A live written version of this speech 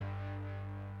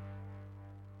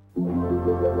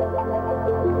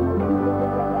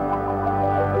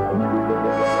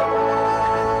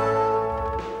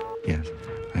Yes,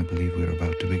 I believe we're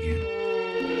about to begin.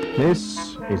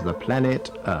 This is the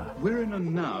planet Earth. We're in a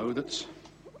now that's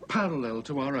parallel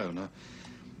to our own,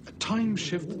 a time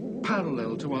shift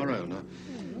parallel to our own,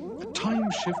 a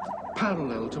time shift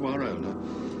parallel to our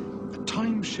own, a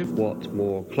time shift... What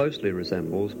more closely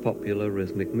resembles popular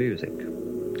rhythmic music.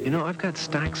 You know, I've got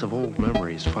stacks of old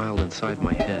memories filed inside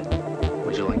my head.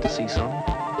 Would you like to see some?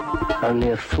 Only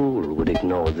a fool would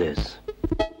ignore this.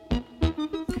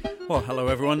 Well, hello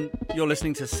everyone. You're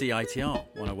listening to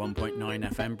CITR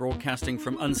 101.9 FM, broadcasting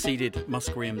from unceded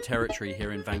Musqueam territory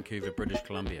here in Vancouver, British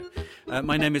Columbia.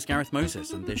 My name is Gareth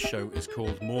Moses, and this show is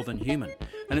called More Than Human,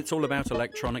 and it's all about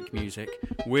electronic music,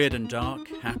 weird and dark,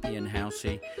 happy and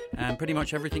housey, and pretty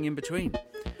much everything in between.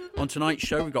 On tonight's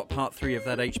show, we've got part 3 of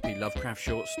that HP Lovecraft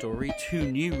short story,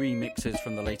 2 new remixes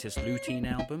from the latest Lutine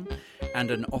album, and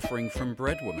an offering from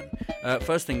Breadwoman.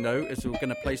 First thing, though, is we're going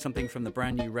to play something from the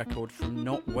brand new record from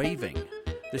Not Waving.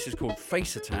 This is called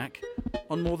Face Attack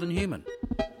on More Than Human.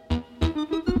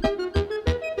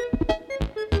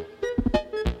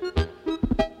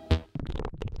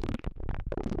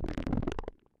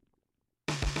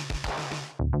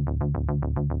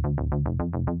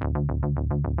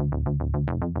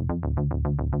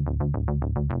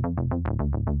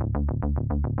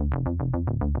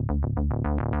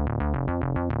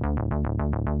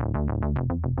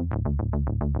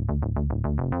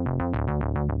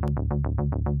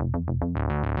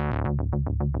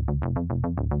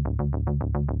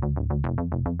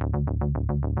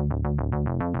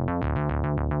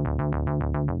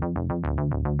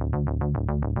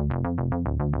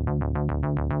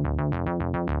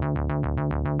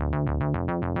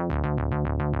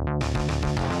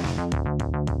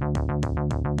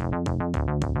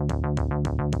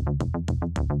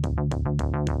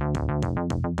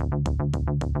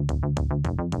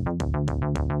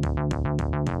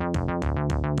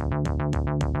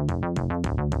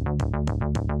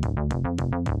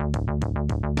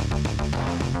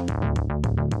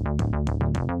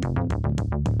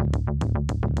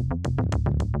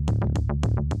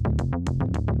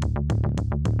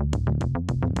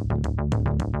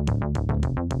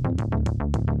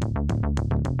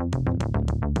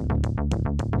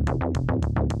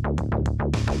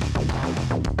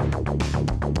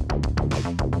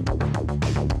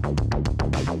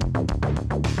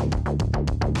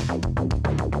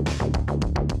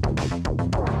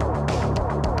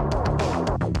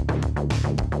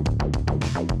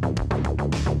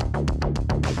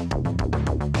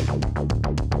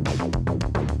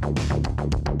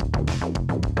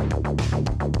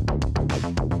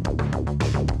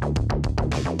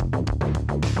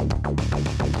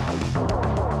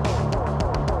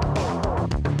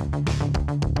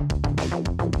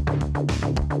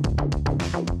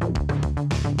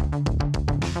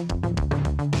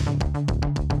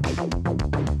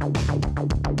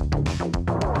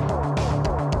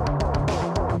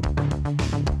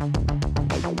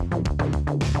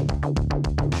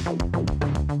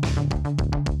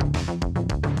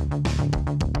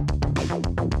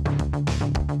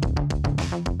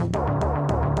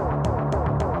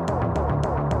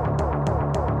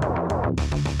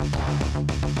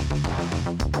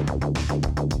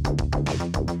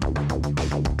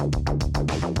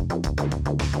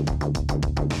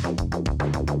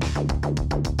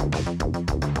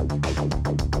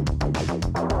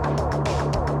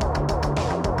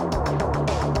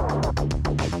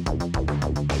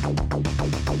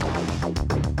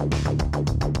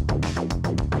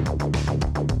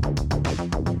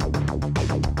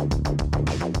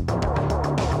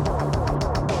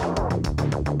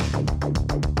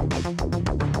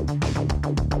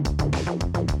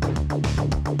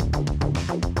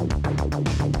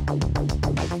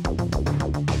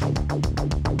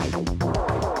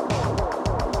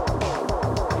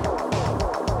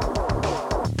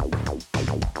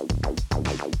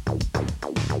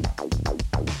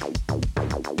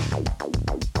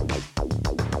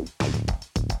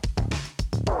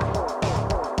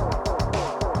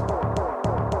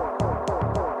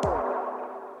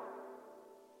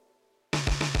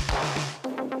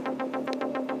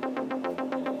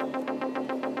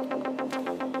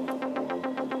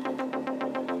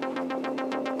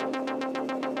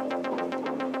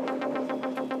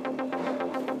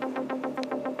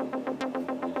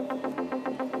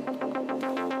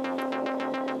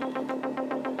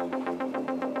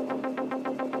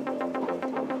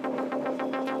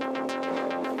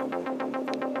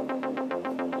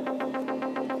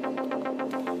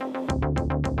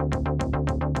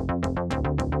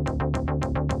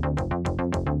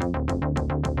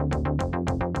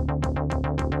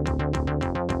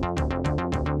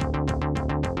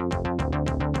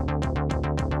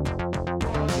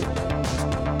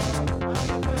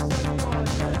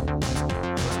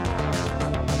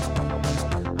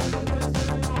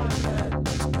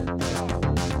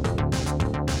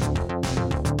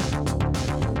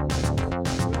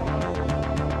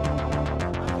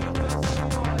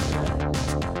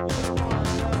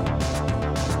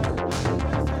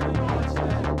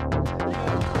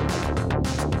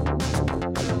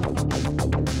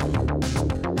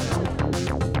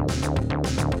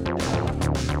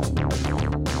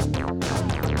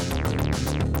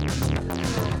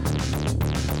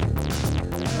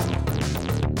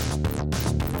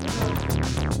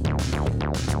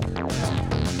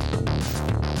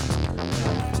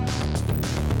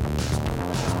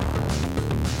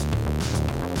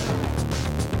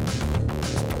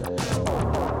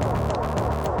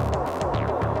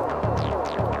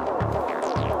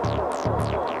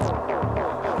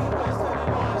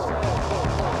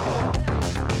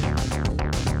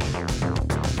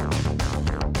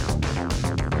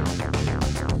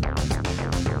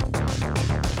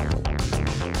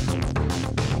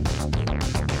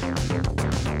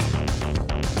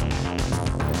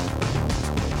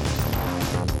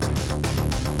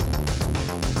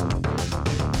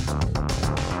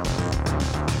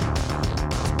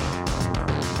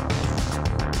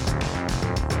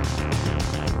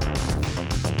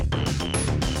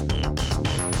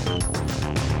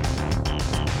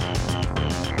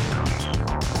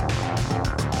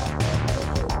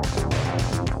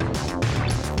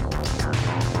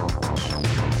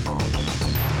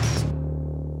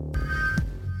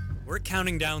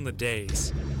 counting down the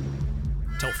days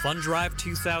till Fun Drive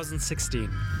 2016.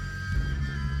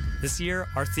 This year,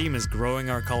 our theme is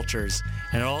Growing Our Cultures,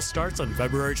 and it all starts on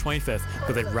February 25th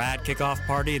with a rad kickoff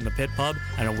party in the Pit Pub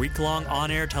and a week-long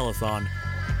on-air telethon.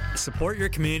 Support your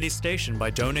community station by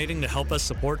donating to help us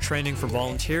support training for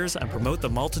volunteers and promote the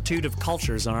multitude of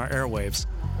cultures on our airwaves.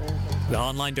 The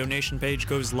online donation page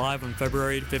goes live on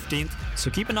February 15th,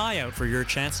 so keep an eye out for your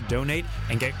chance to donate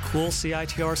and get cool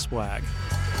CITR swag.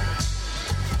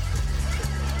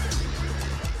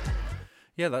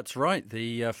 Yeah, that's right.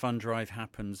 The Fun Drive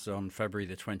happens on February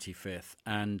the 25th,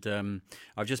 and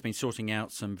I've just been sorting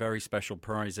out some very special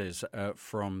prizes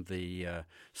from the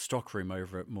stockroom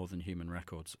over at More Than Human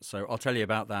Records. So I'll tell you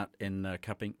about that in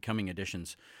coming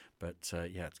editions. But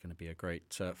yeah, it's going to be a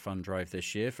great Fun Drive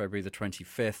this year, February the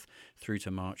 25th through to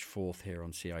March 4th here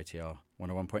on CITR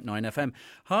 101.9 FM.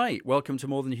 Hi, welcome to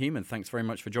More Than Human. Thanks very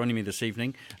much for joining me this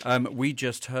evening. We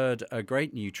just heard a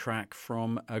great new track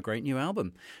from a great new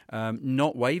album,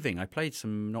 Not Waving. I played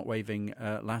some Not Waving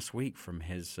last week from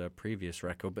his previous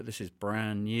record, but this is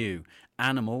brand new.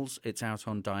 Animals, it's out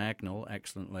on Diagonal,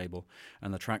 excellent label,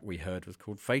 and the track we heard was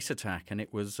called Face Attack, and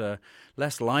it was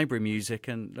less library music,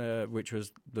 and which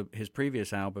was his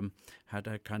previous album had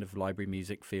a kind of library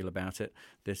music feel about it.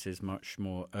 This is much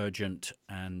more urgent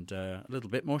and a little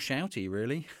bit more shouty,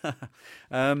 really.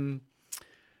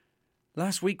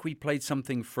 Last week we played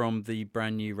something from the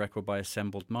brand new record by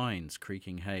Assembled Minds,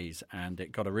 Creaking Haze, and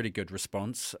it got a really good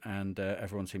response, and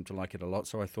everyone seemed to like it a lot,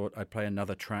 so I thought I'd play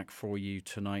another track for you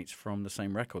tonight from the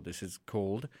same record. This is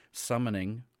called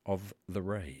Summoning of the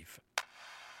Rave.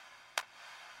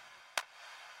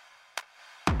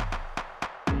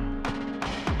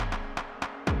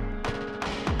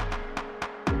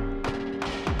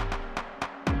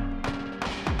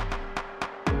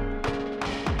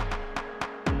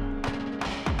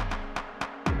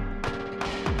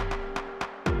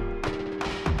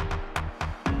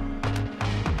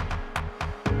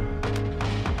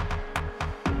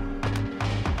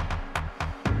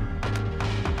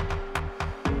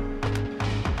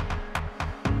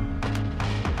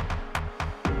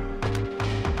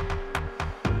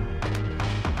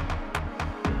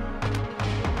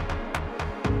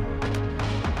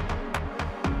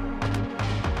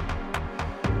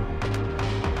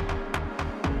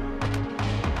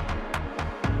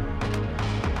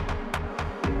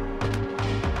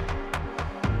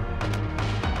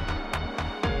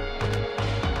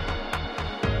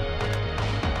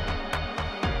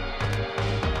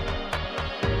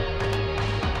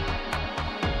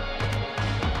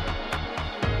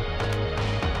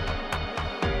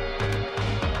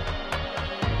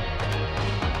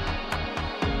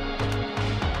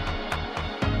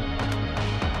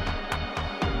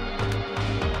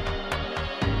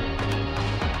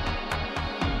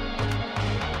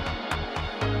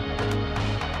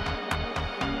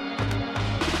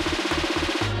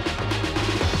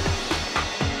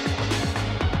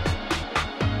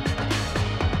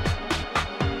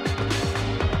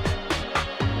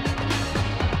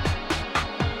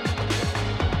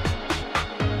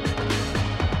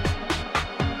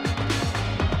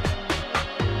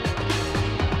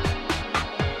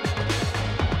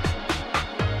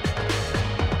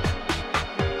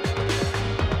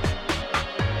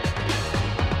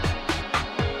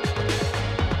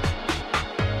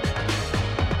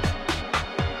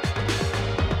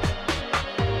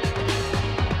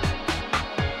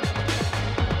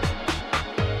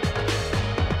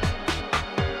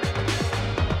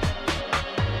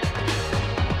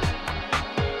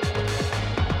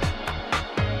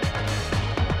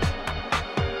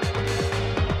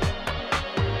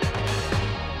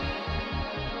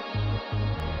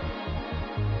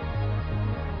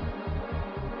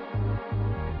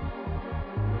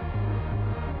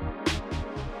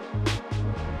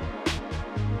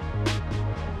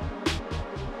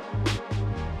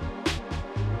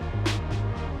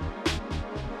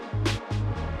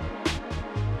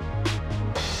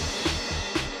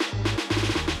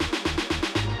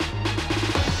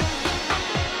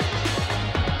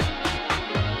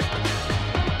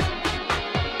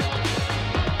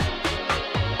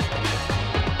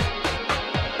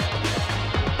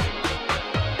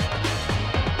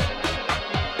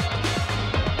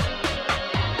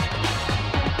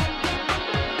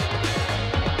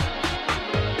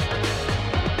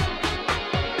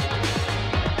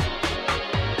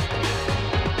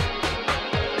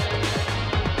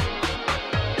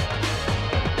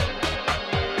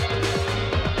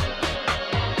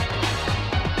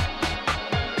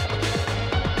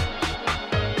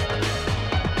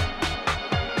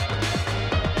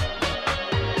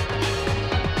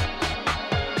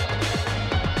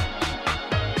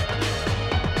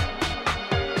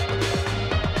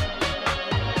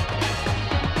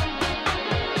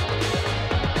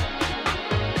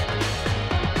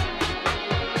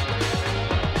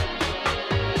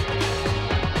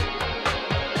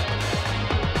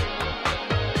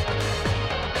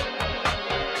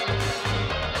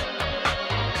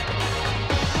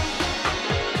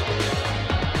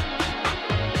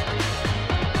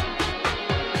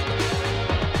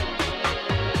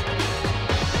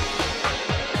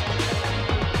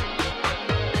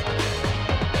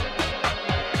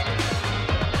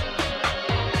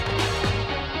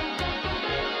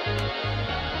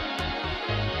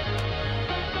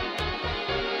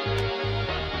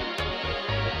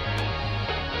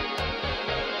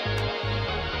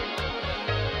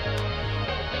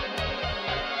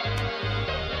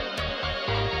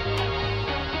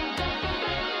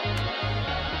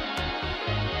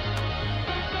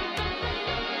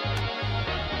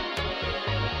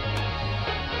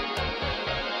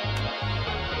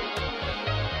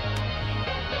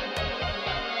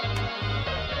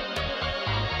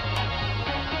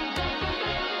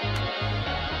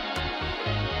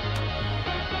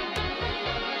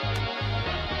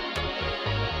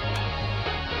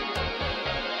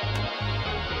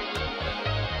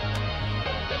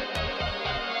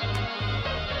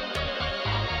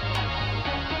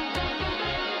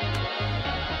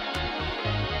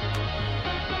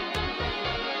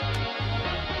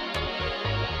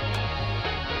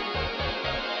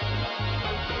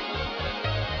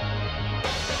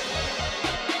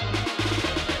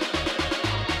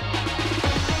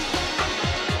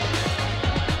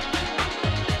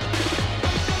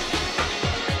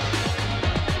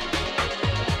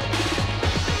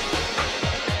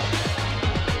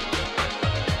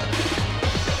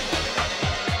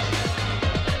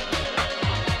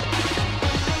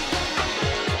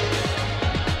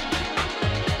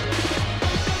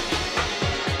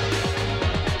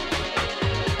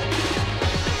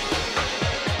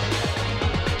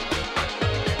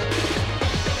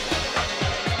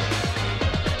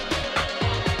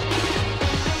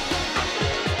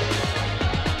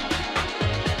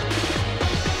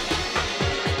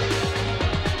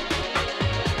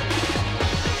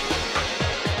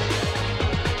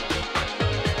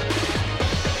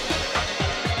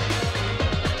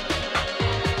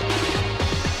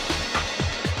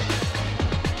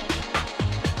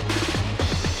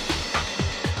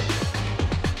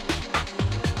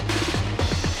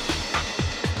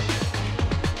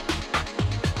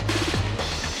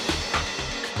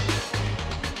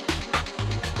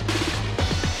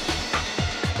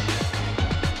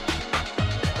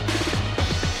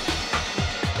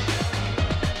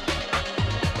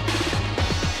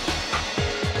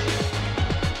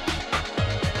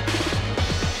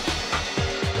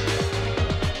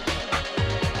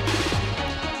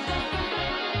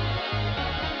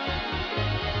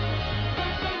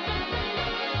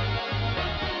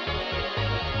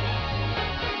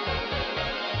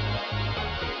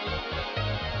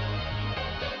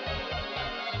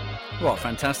 What a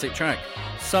fantastic track.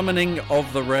 Summoning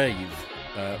of the Rave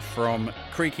from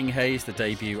Creaking Haze, the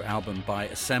debut album by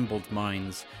Assembled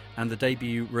Minds, and the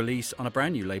debut release on a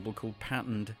brand new label called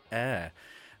Patterned Air.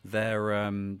 Their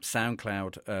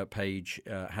SoundCloud page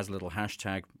has a little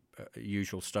hashtag,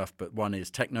 usual stuff, but one is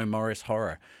Techno Morris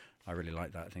Horror. I really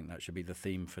like that. I think that should be the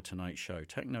theme for tonight's show.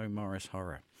 Techno Morris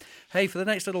Horror. Hey, for the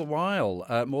next little while,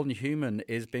 More Than Human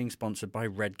is being sponsored by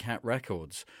Red Cat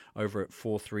Records over at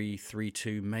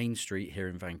 4332 Main Street here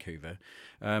in Vancouver.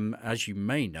 As you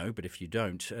may know, but if you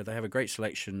don't, they have a great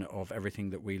selection of everything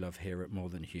that we love here at More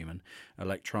Than Human.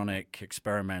 Electronic,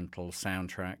 experimental,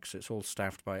 soundtracks. It's all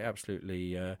staffed by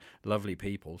absolutely lovely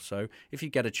people. So if you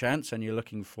get a chance and you're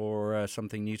looking for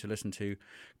something new to listen to,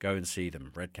 go and see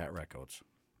them. Red Cat Records.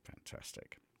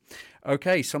 Fantastic.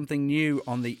 Okay, something new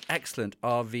on the excellent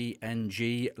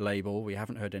RVNG label. We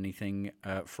haven't heard anything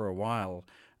for a while.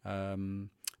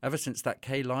 Ever since that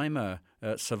K. Lima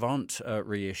Savant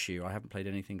reissue, I haven't played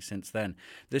anything since then.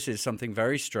 This is something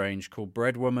very strange called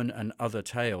Breadwoman and Other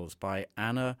Tales by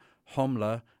Anna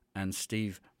Homler and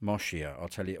Steve Moshier. I'll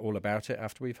tell you all about it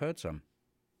after we've heard some.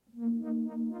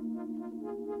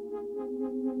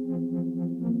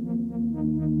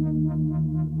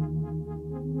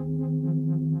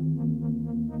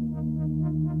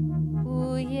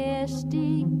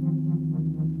 Ujesti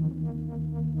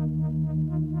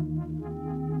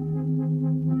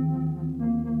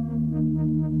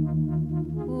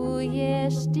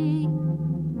Ujesti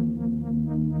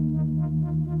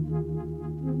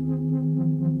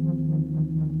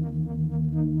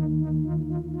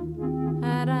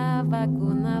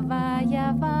Aravakuna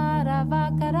vaya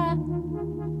varavakara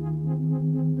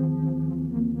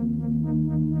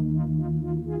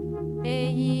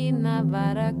Eina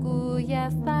varakuya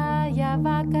staya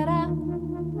vakara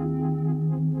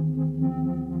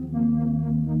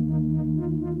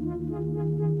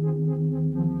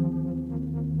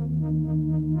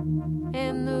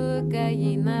Enuka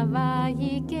ina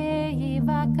vayi kei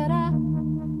vakara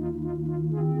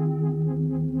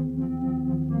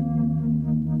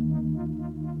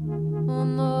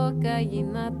Unoka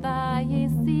ina tayi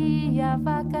siya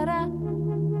vakara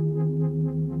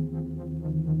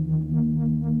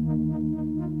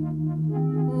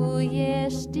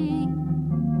Ujesti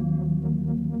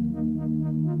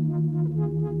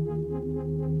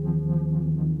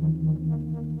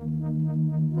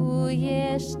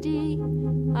Ujesti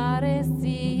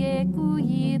Aresiye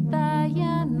kuyita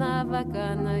ya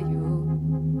navakanayu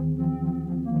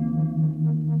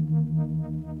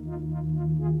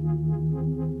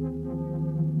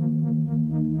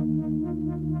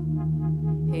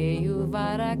Heyu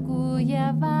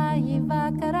varakuya vai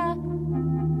vakara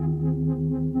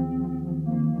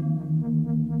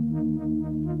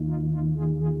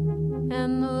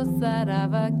Anu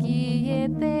saravaki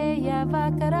ete ya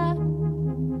vakara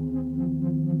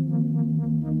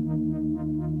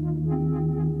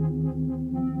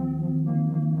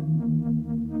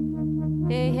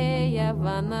Ehe ya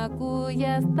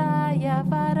vanakuya sta ya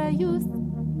varayus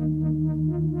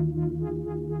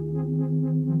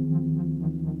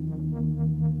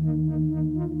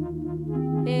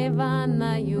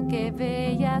Evana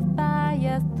yukeve ya sta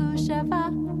ya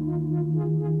stushava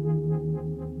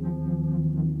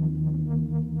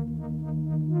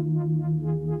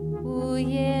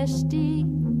Ujesti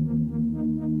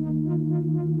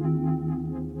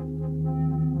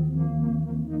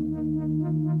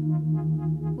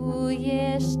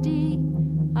Ujesti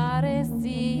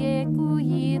Aresiye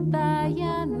kuyita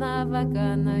ya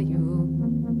navakanayu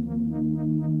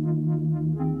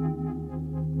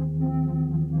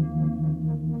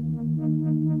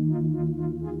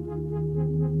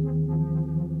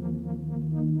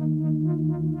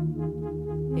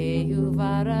Eyu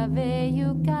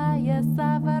varaveyu kaya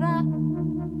savara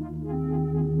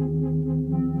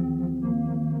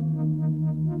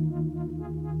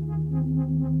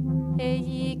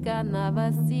Eyi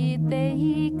kanavasite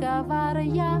yi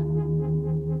kavaraya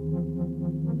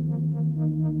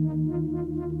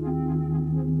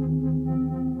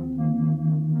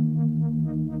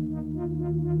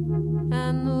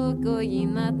Anuko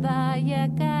inataya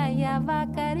kaya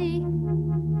vakari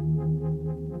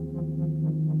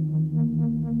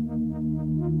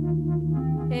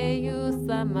Eyu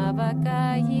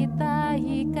samavakayita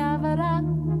yi kavara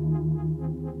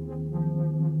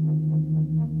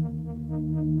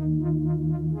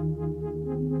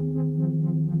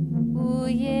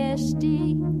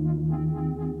Ujesti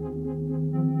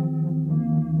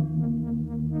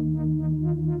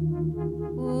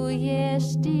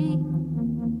Ujesti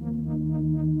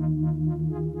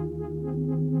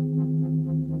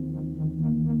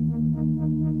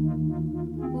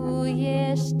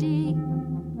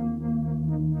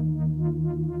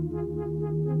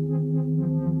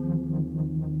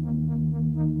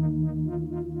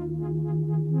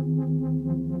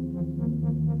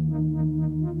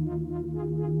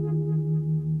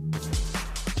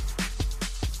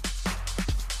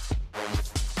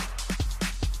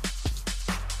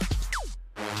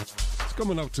It's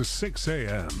coming up to 6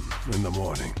 a.m. in the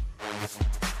morning.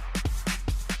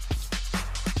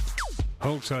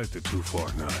 Hold tight to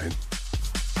 249.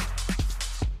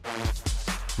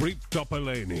 Reap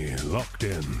Topolani locked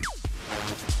in.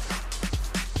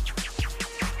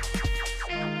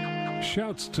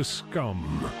 Shouts to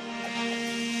Scum.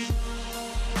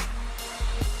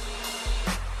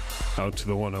 Out to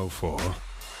the 104.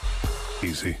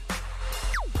 Easy.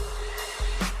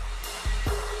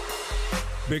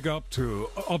 Big up to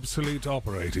Obsolete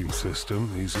Operating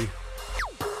System. Easy.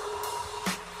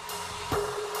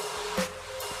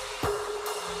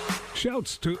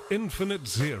 Shouts to Infinite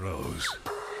Zeros.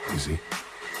 Easy.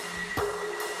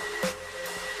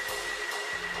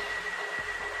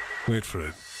 Wait for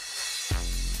it.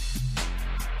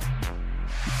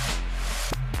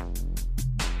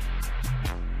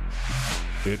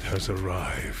 It has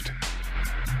arrived.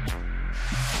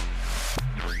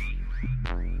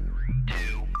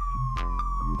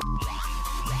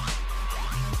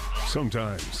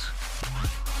 Sometimes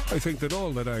I think that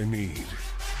all that I need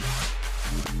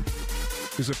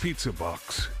is a pizza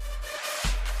box,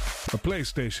 a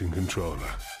PlayStation controller,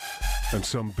 and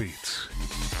some beats.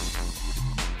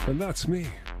 And that's me.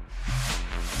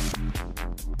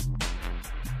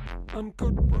 I'm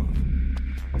good, bro.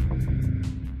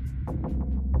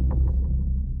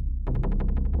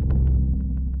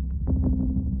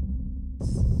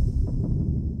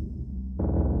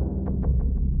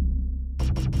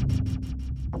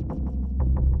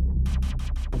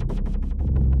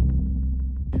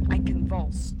 I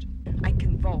convulsed. I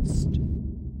convulsed.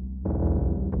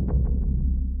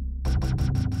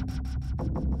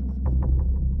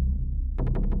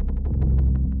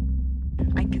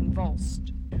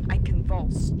 I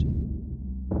convulsed.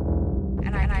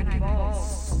 And I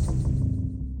convulsed.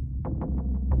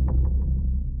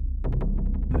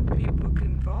 People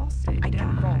convulsed. I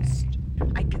convulsed.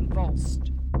 I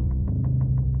convulsed.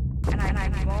 And I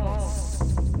convulsed.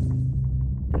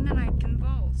 And then I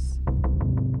convulsed.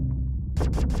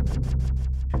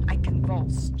 I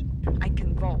convulsed. I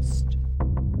convulsed.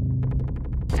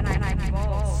 And I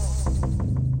convulsed.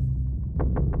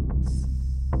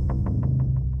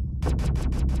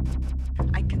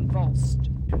 I convulsed.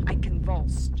 I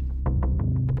convulsed.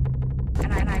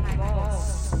 And I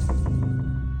convulsed.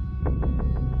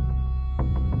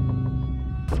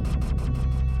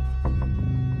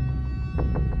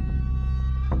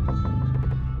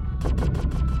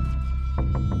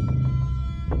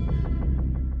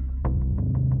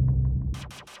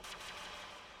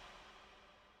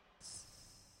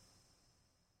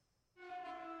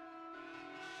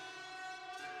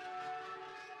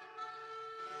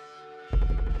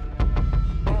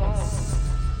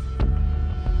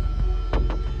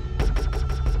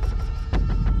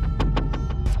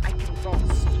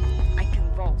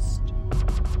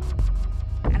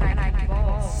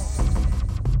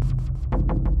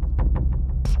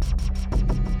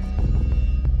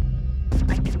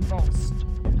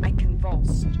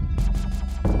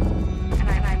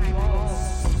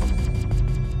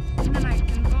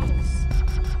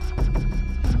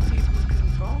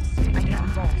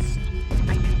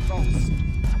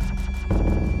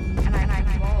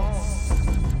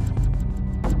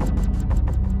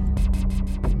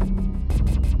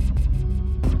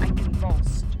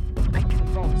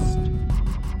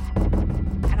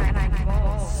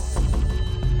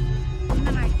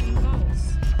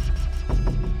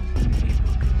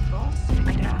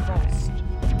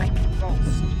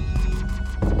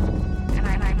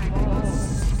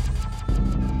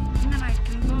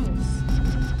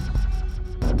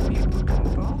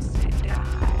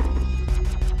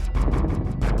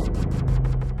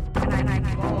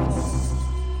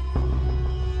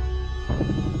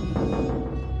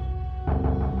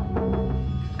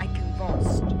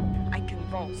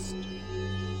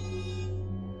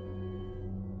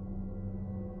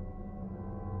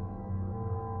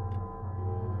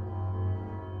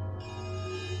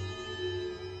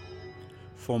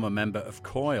 Former member of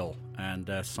Coil and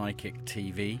Psychic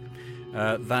TV.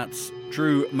 That's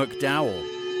Drew McDowell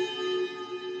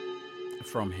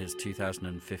from his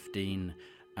 2015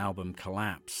 album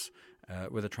Collapse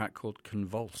with a track called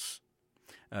Convulse.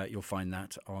 You'll find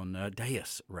that on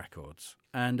Deus Records.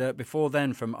 And before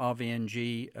then, from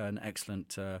RVNG, an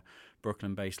excellent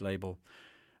Brooklyn-based label,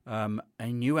 a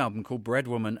new album called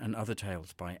Breadwoman and Other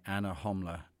Tales by Anna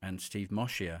Homler and Steve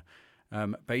Moshier.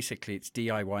 Basically, it's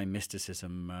DIY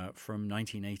mysticism from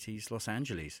 1980s Los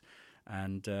Angeles.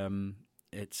 And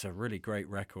it's a really great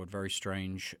record, very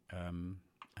strange,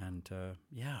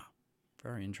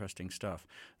 very interesting stuff.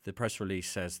 The press release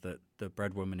says that the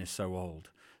Breadwoman is so old,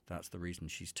 that's the reason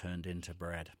she's turned into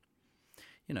bread.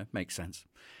 makes sense.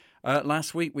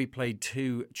 Last week we played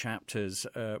 2 chapters,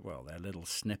 they're little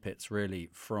snippets really,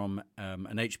 from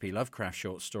an HP Lovecraft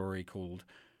short story called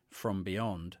From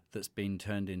Beyond that's been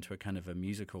turned into a kind of a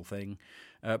musical thing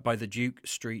by the Duke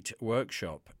Street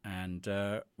Workshop, and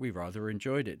we rather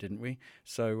enjoyed it, didn't we?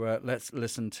 So let's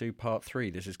listen to part 3.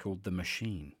 This is called The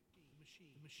Machine.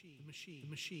 The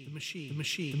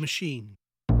machine.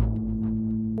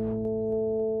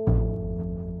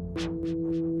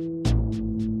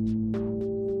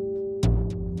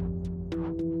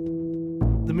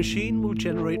 The machine will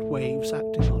generate waves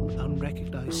acting on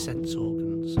unrecognized sense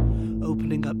organs,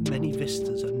 opening up many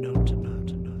vistas unknown to man.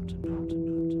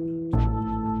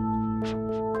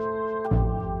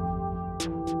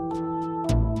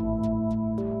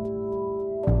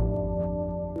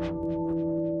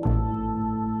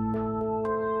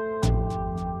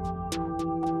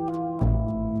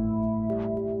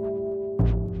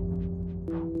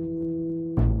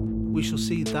 We shall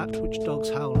see that which dogs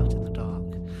howl at in the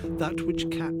dark, that which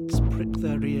cats prick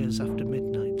their ears after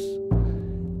midnight.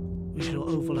 We shall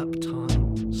overlap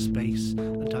time, space,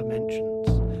 and dimensions,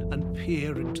 and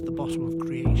peer into the bottom of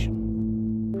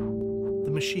creation.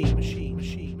 The machine.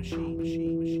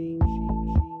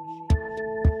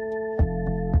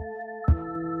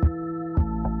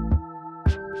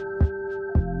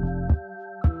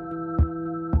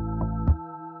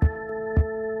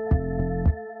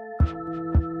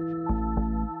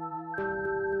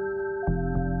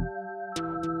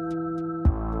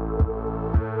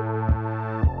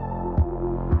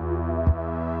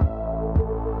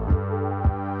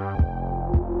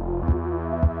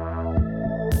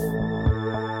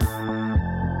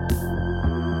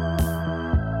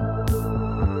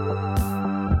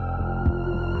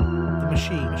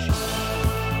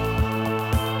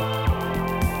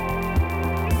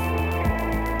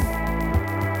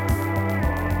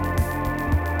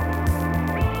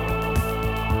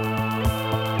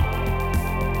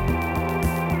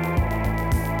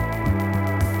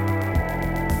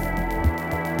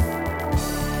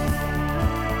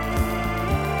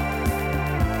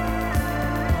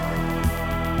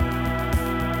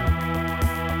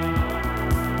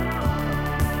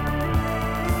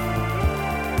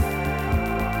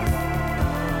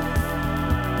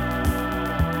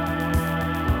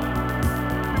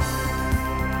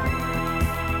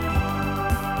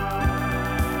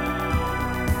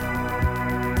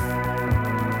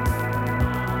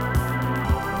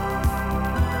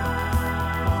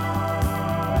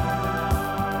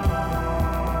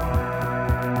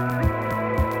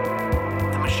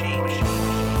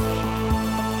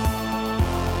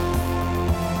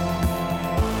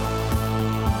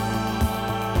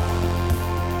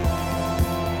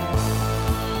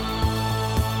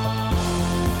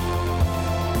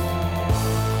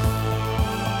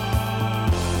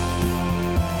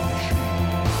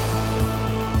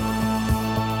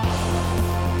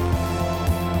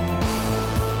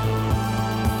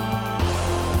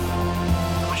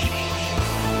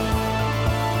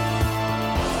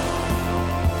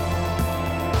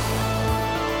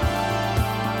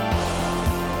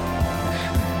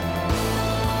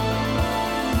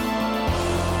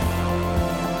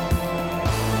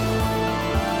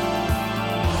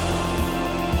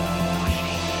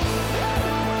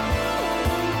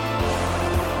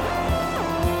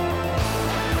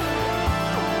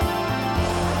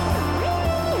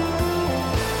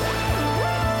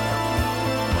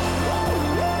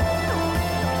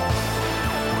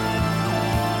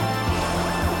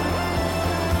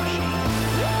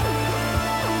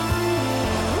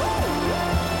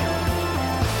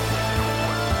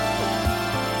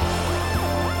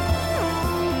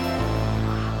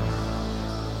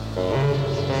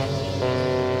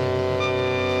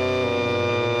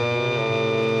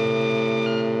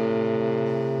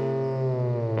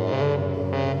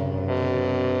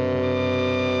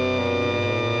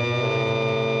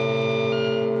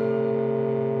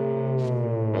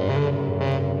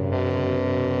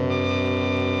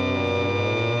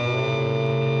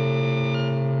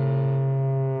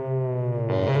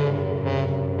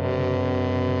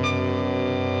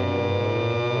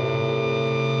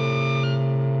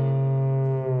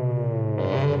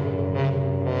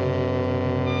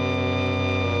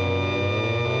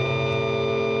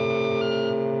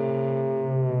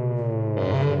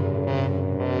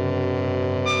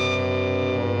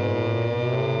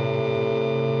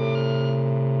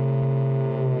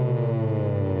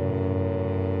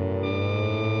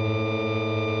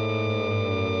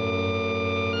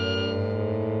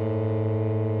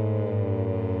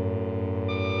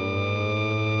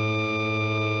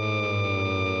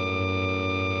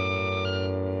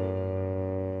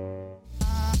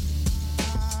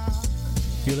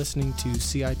 You're listening to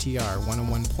CITR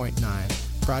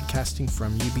 101.9, broadcasting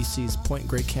from UBC's Point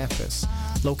Grey campus,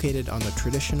 located on the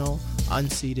traditional,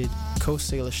 unceded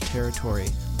Coast Salish territory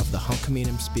of the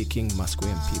Hunkaminam-speaking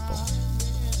Musqueam people.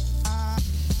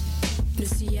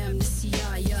 Nisiyam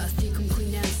nisiyaya thikum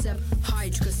quinansab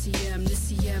hydrocasiam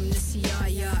nisiyam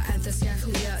nisiyaya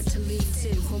anthasyakuya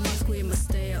talitin homasque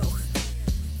masteo.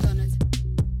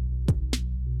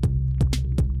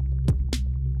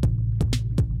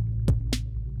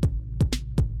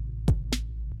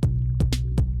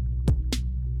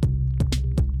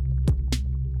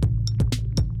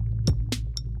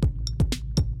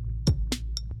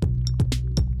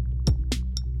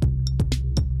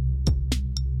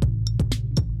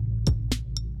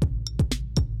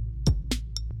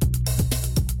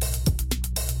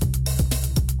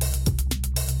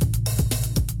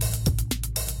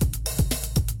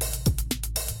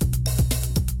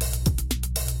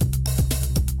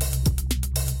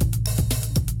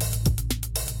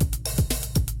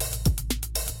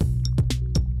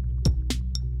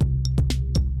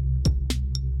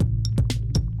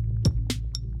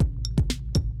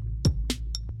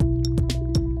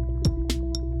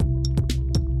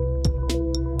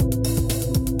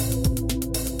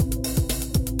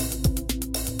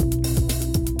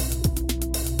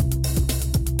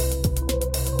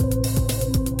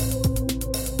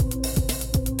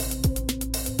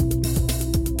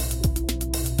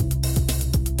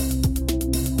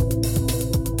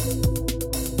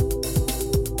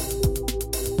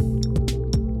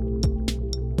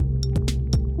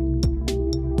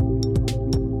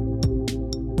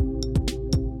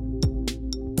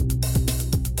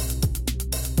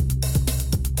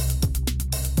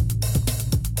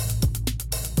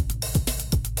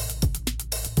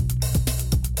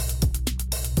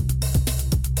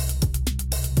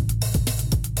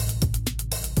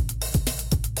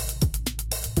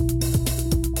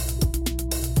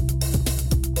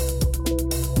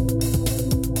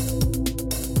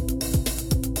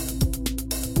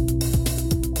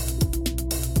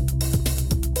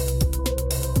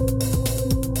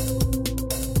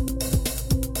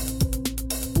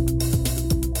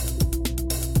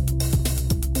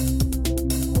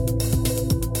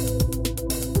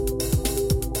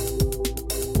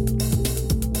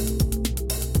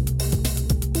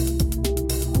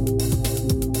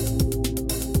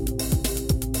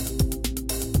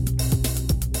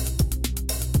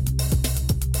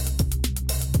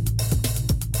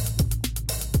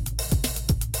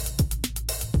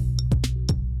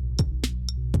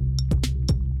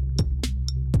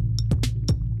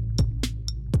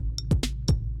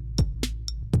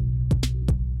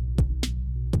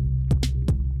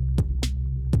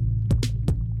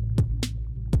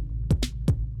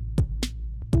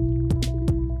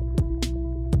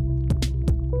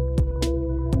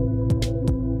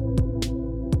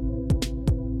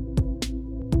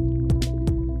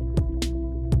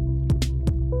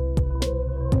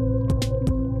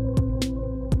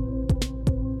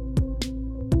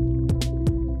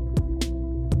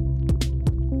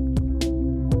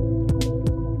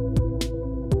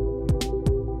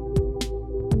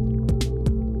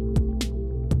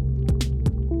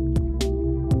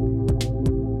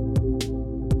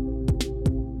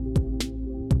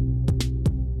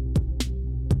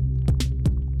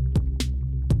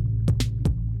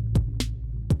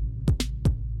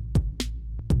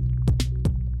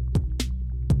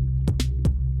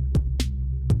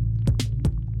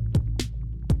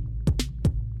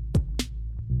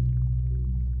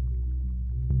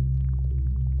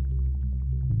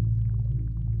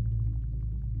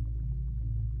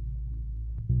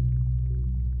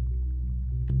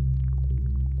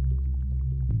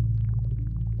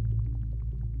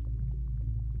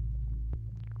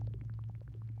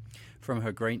 From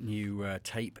her great new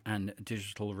tape and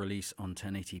digital release on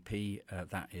 1080p,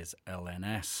 that is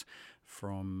LNS.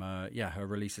 From, her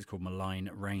release is called Malign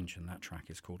Range, and that track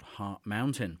is called Heart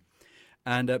Mountain.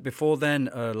 And before then,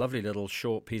 a lovely little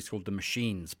short piece called The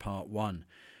Machines, Part 1,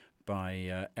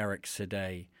 by Eric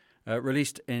Sidey.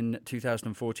 Released in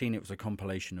 2014, it was a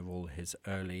compilation of all his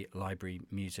early library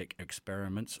music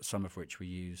experiments, some of which were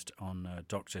used on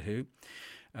Doctor Who.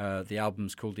 The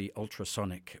album's called The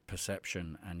Ultrasonic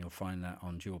Perception, and you'll find that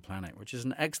on Dual Planet, which is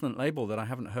an excellent label that I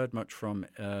haven't heard much from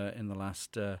in the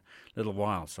last little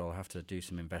while, so I'll have to do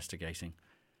some investigating.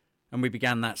 And we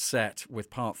began that set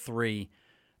with part 3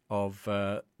 of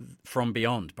From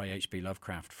Beyond by HP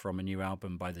Lovecraft, from a new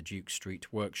album by the Duke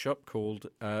Street Workshop called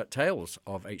Tales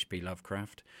of HP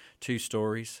Lovecraft. 2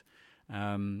 stories,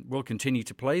 We'll continue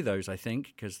to play those, I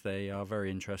think, because they are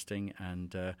very interesting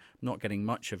and not getting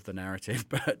much of the narrative,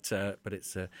 but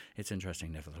it's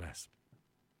interesting nevertheless.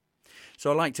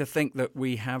 So I like to think that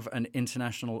we have an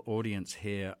international audience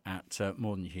here at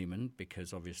More Than Human,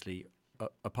 because obviously,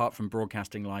 apart from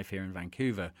broadcasting live here in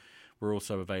Vancouver, we're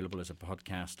also available as a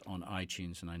podcast on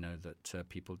iTunes, and I know that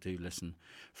people do listen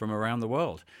from around the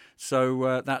world.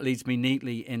 So that leads me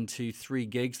neatly into 3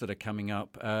 gigs that are coming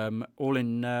up, all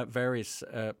in various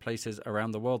places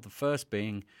around the world. The first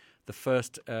being the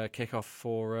first kickoff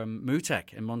for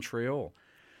Mutek in Montreal.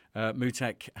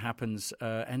 Mutek happens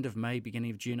end of May,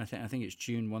 beginning of June. I think it's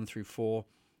June 1 through 4.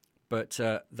 But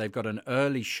they've got an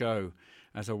early show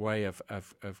as a way of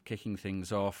kicking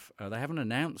things off. They haven't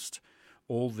announced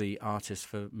all the artists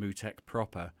for Mutek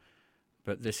proper,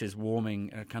 but this is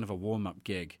kind of a warm-up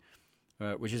gig,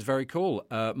 which is very cool.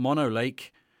 Mono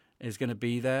Lake is going to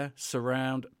be there,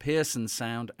 Surround, Pearson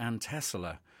Sound, and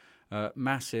Tesla.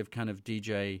 Massive kind of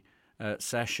DJ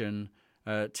session,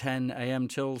 10 a.m.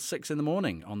 till 6 in the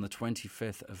morning on the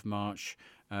 25th of March.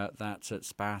 That's at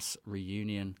Spas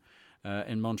Reunion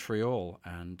in Montreal,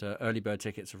 and early bird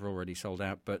tickets have already sold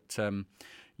out, but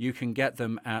you can get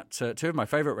them at 2 of my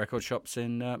favourite record shops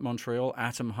in Montreal,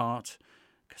 Atom Heart,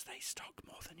 because they stock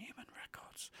More Than Human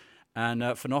records, and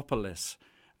Phonopolis.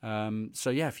 So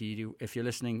yeah, if you're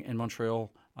listening in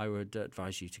Montreal, I would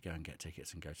advise you to go and get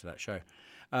tickets and go to that show.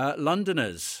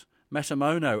 Londoners,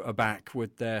 Metamono are back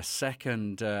with their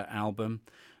second album.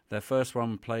 Their first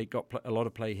one got a lot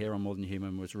of play here on More Than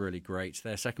Human, was really great.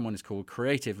 Their second one is called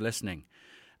Creative Listening.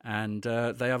 And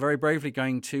they are very bravely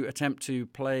going to attempt to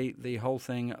play the whole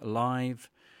thing live.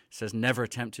 It says never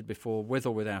attempted before, with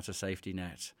or without a safety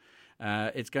net.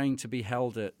 It's going to be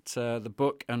held at the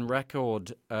Book and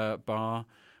Record Bar,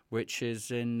 which is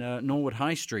in Norwood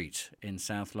High Street in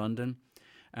South London.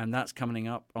 And that's coming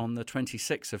up on the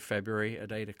 26th of February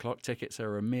at 8 o'clock. Tickets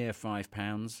are a mere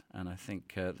 £5, and I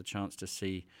think the chance to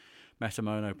see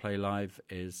Metamono play live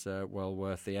is well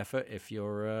worth the effort if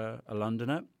you're a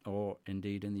Londoner or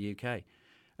indeed in the UK.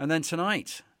 And then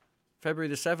tonight, February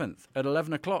the 7th, at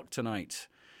 11 o'clock tonight,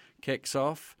 kicks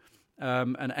off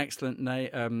an excellent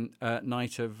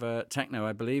night of techno,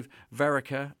 I believe,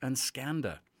 Verica and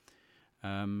Skanda.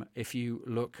 If you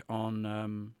look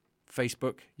on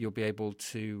Facebook, you'll be able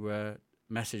to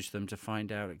message them to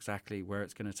find out exactly where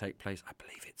it's going to take place. I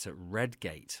believe it's at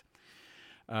Redgate.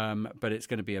 But it's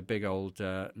going to be a big old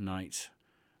night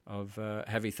of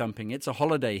heavy thumping. It's a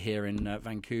holiday here in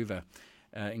Vancouver.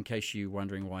 In case you're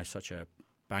wondering why such a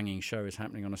banging show is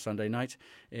happening on a Sunday night,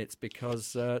 it's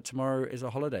because tomorrow is a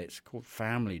holiday. It's called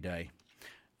Family Day.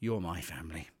 You're my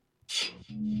family.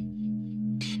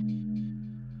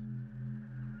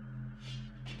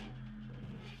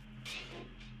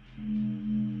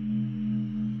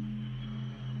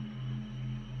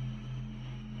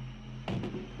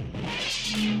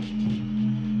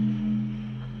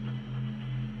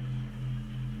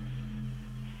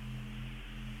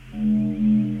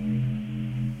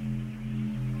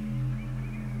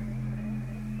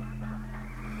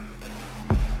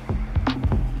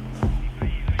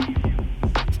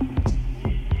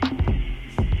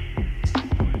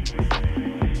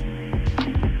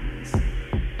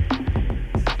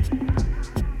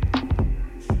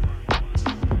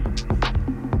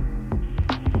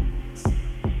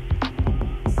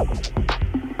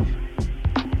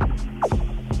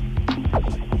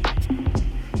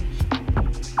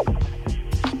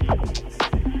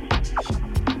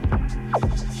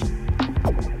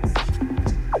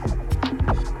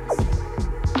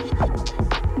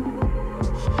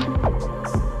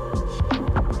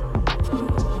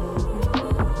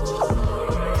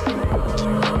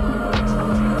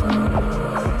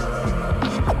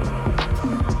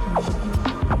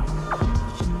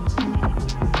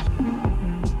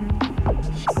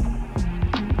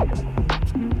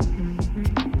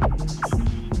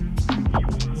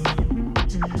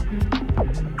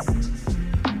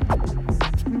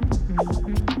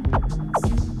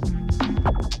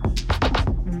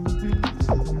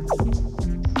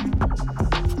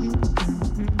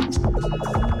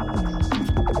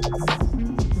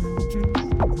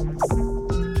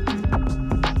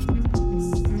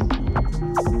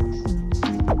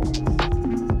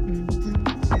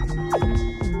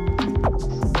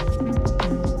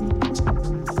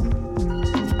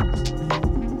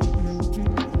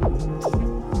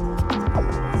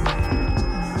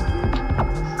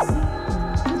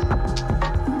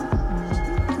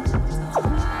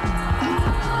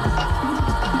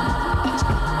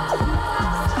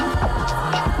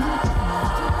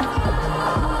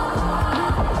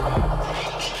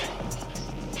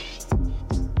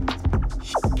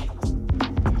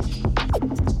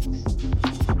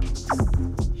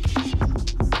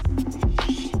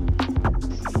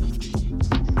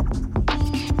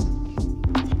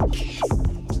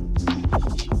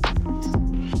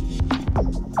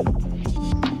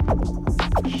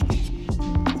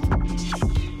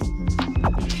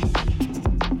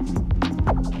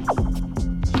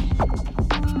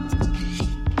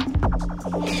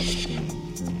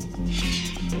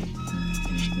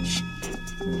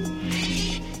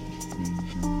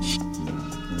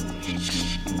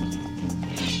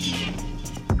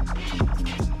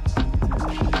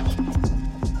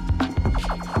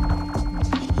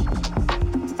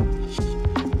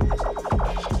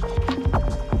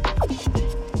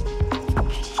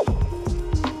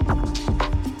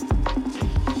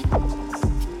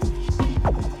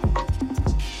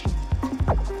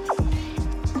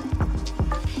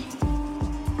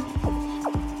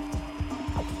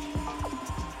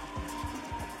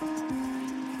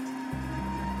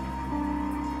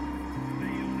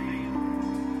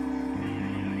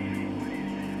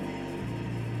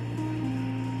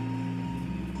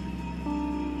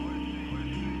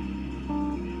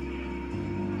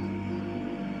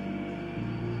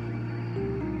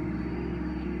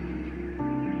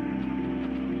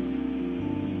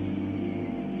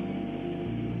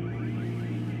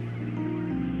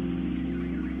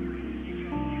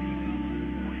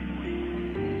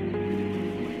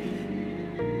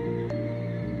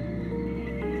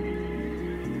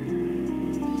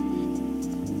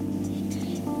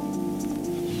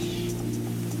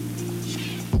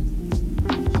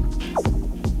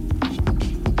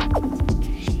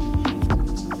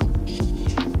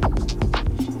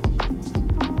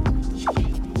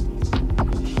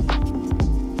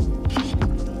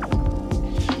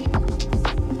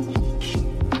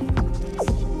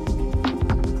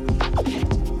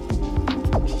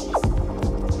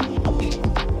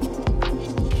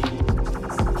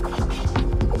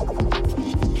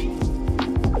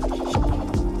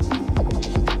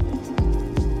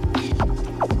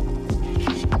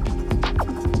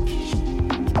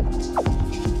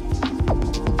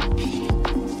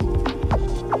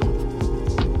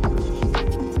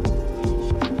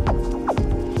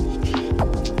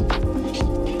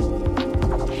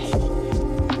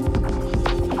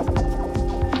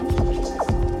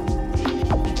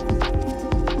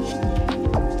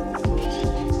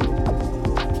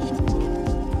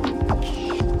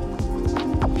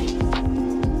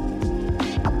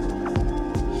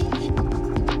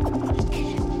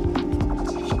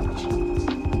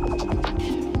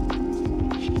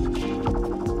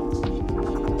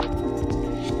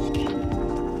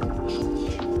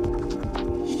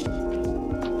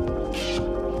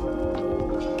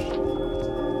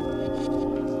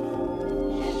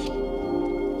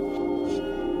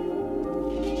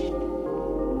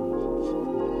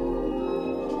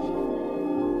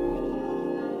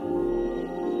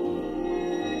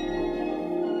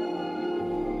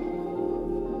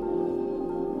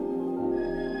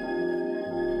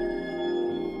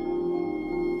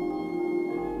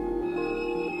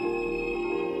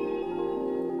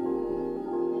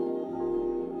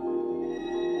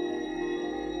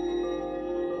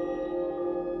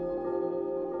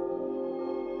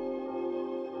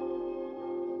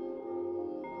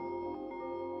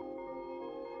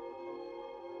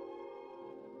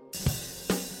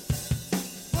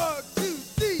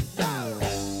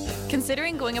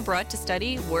 considering going abroad to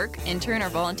study, work, intern, or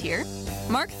volunteer?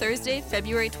 Mark Thursday,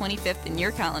 February 25th in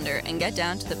your calendar and get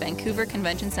down to the Vancouver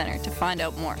Convention Centre to find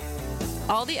out more.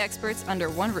 All the experts under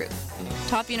one roof.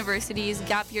 Top universities,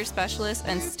 gap year specialists,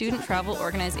 and student travel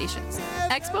organizations.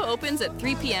 Expo opens at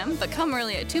 3 p.m., but come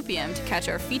early at 2 p.m. to catch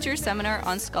our feature seminar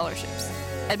on scholarships.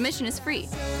 Admission is free.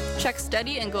 Check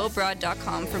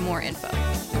studyandgoabroad.com for more info.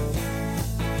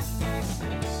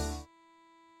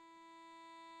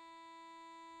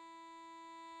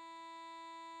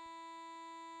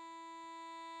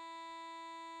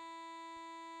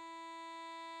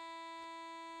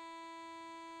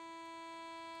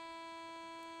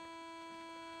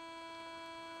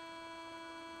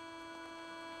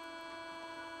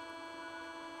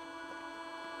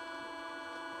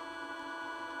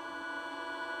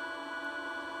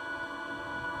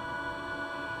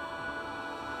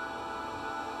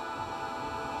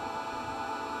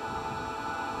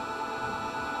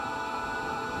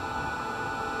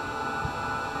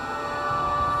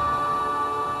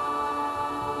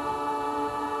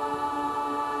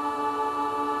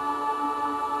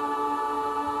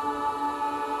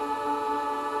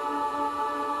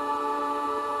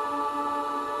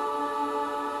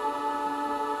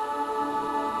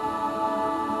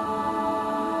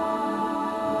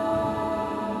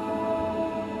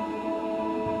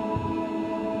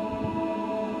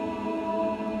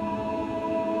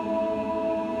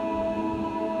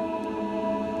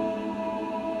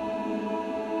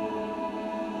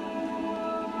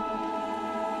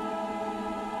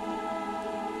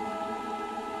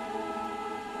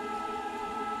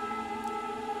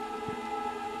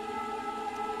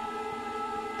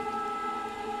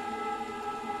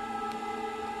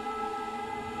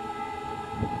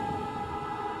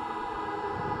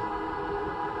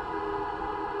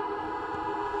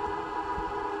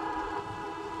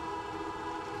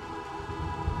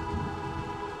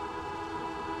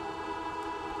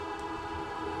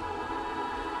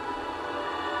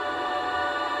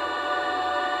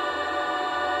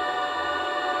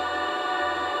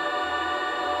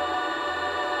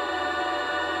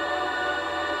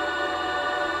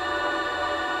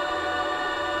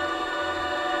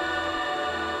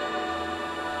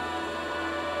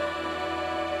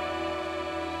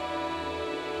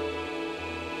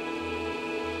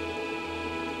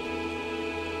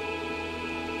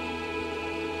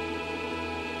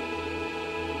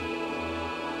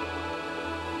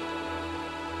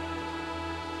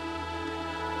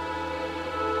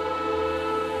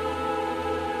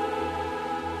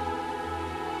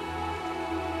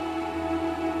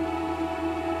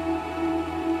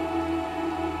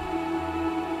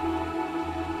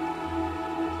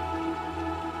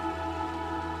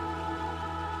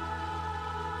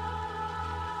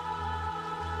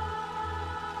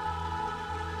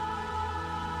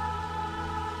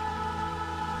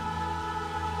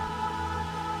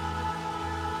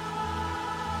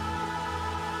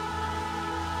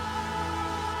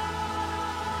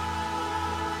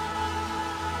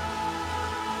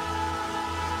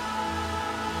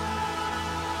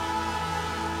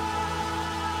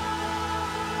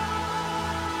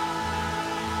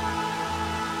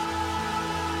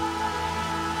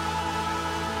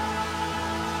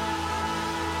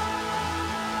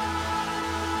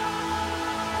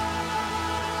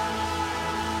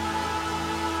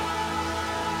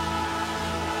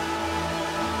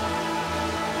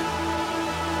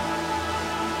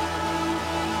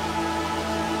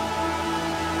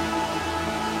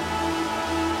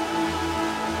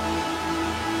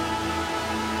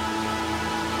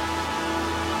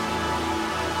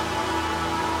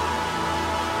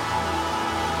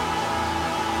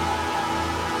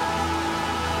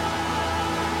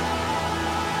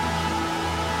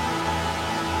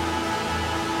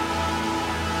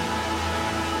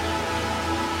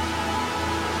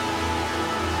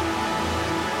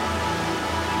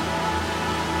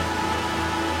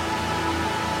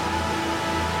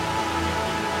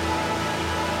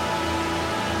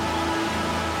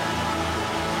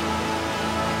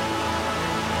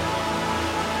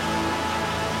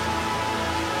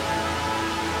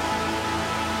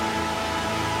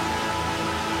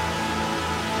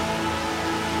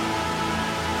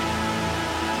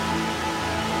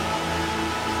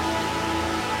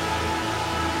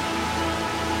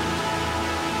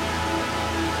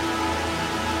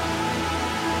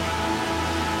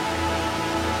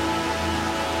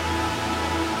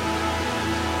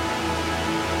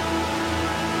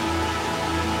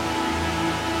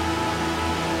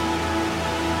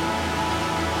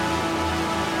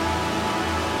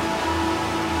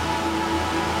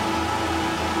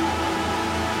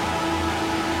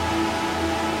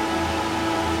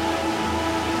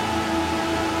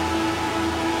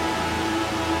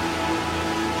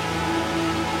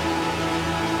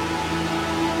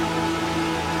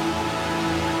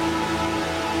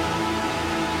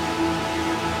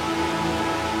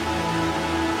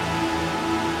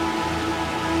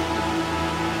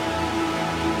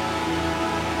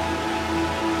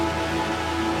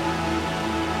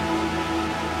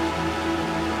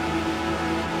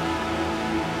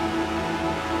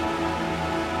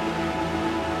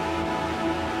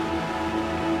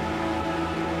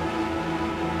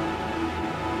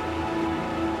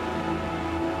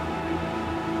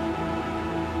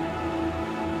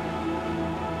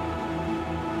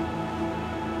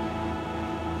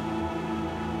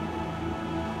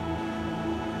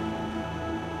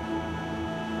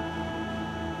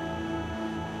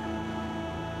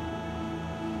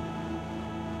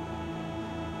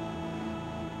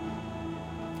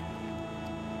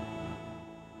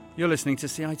 You're listening to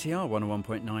CITR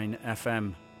 101.9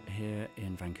 FM here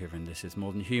in Vancouver, and this is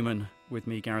More Than Human with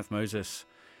me, Gareth Moses.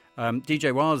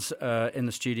 DJ was in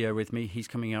the studio with me. He's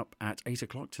coming up at 8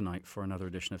 o'clock tonight for another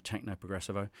edition of Techno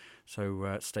Progressivo,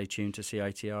 so stay tuned to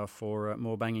CITR for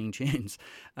more banging tunes.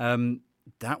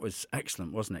 That was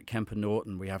excellent, wasn't it? Kemper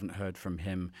Norton, we haven't heard from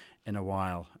him in a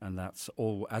while, and that's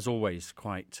all, as always,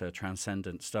 quite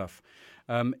transcendent stuff.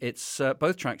 It's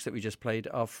both tracks that we just played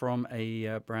are from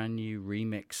a brand new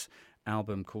remix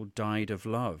album called Died of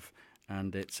Love,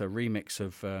 and it's a remix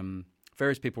of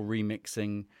various people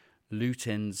remixing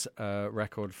Lutine's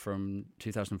record from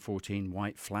 2014,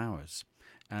 White Flowers.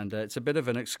 And it's a bit of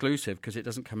an exclusive because it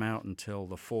doesn't come out until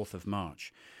the 4th of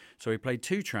March. So we played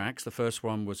two tracks. The first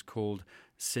one was called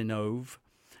Sinove,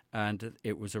 and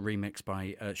it was a remix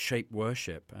by Shape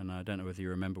Worship. And I don't know whether you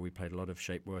remember, we played a lot of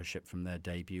Shape Worship from their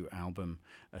debut album,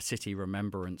 A City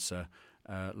Remembrancer,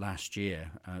 last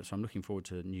year. So I'm looking forward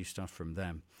to new stuff from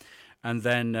them. And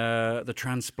then the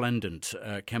Transplendent,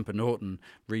 Kemper Norton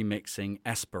remixing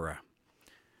Espera.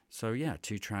 So yeah,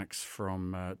 two tracks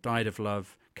from Died of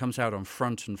Love. Comes out on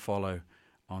Front and Follow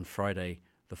on Friday,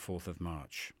 the 4th of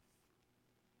March.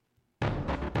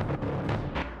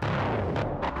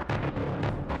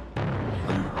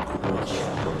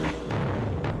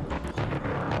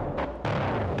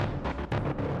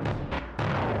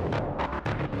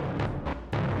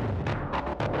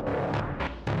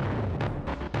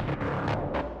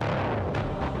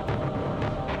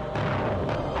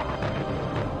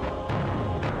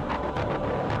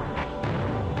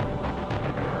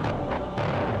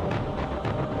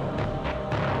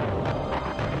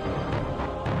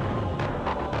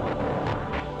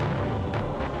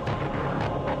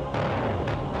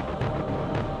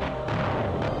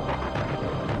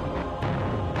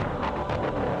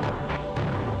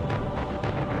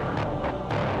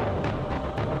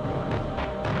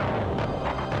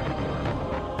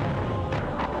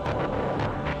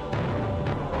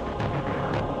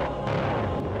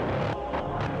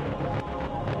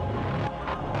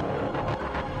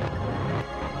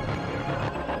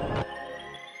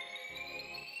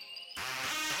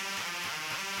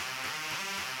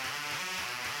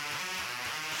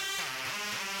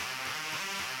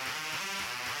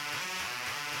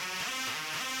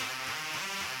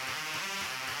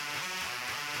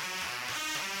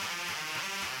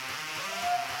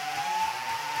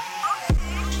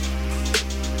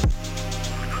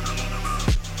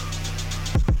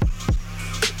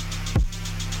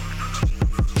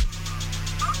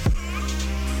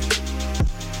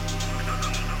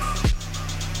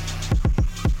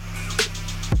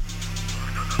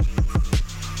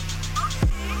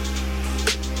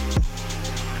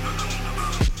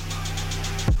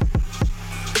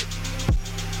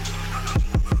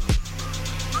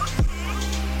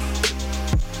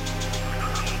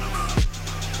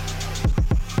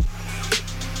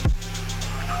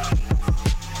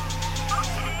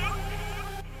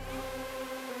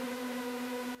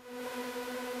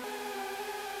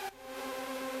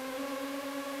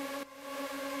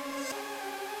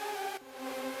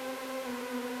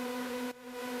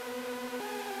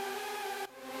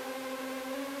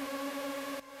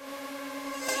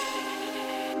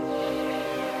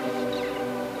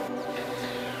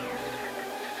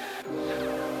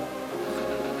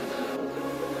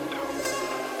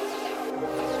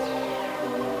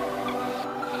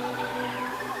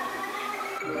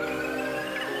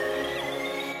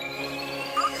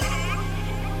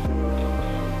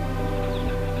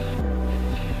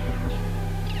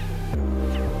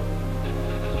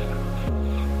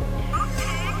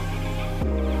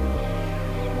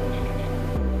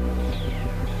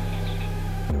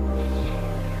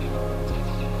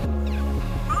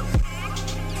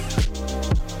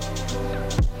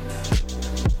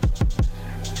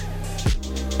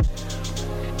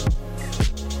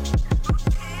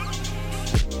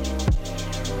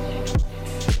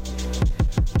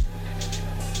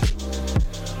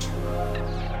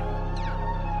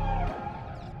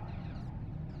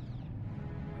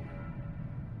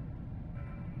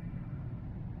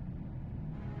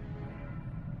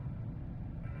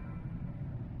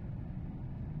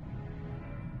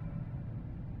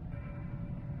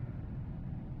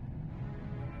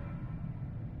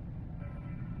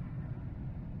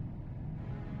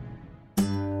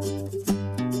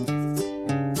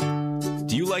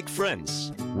 like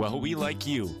Friends? Well, we like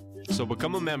you. So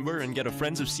become a member and get a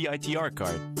Friends of CITR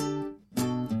card.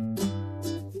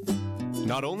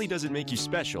 Not only does it make you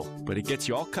special, but it gets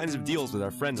you all kinds of deals with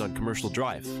our friends on Commercial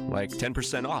Drive, like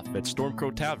 10% off at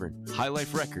Stormcrow Tavern, High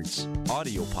Life Records,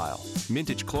 Audiopile,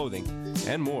 Mintage Clothing,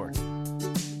 and more.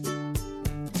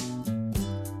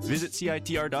 Visit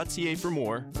CITR.ca for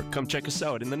more, or come check us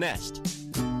out in the Nest.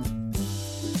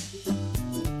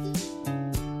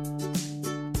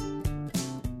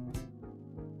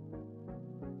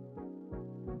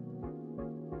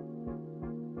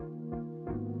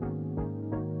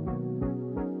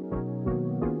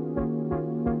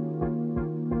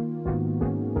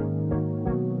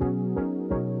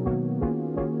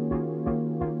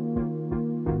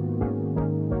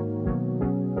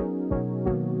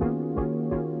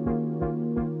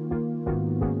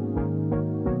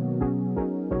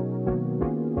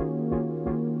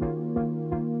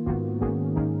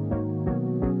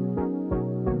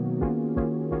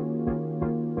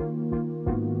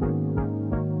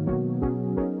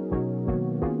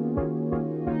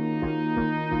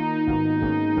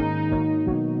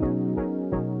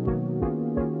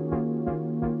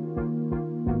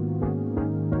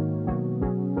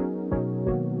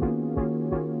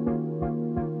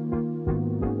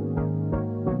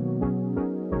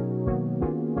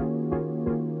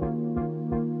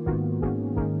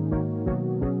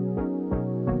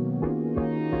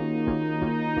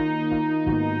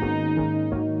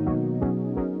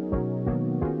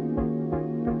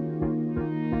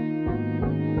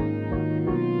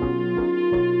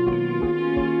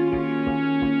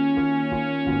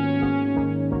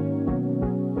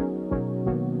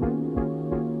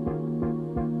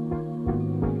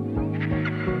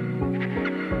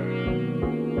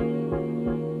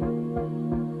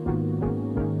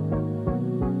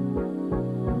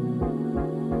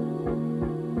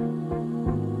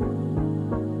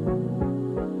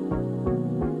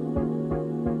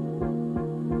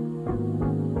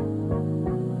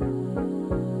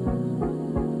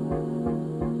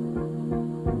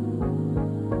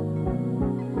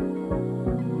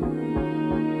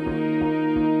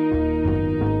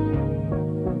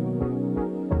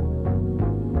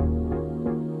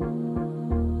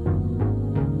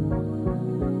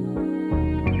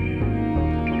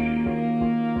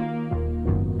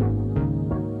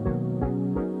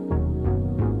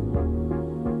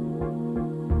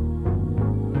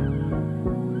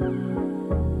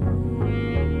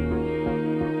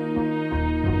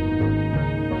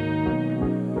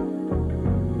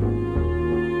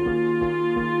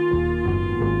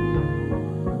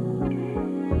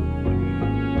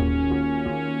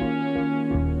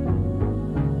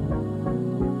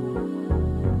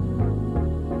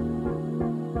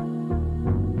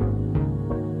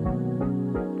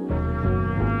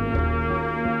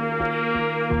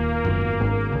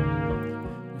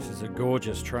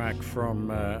 Gorgeous track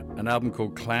from an album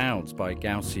called Clouds by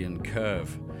Gaussian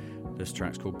Curve. This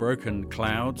track's called Broken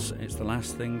Clouds. It's the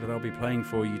last thing that I'll be playing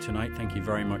for you tonight. Thank you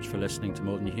very much for listening to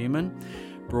More Than Human,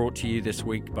 brought to you this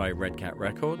week by Red Cat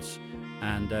Records.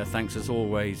 And thanks as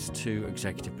always to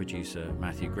executive producer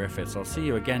Matthew Griffiths. I'll see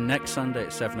you again next Sunday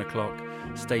at 7 o'clock.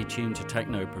 Stay tuned to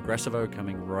Techno Progressivo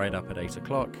coming right up at 8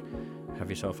 o'clock. Have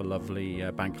yourself a lovely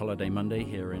bank holiday Monday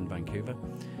here in Vancouver.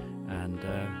 And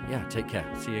take care.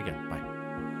 See you again. Bye.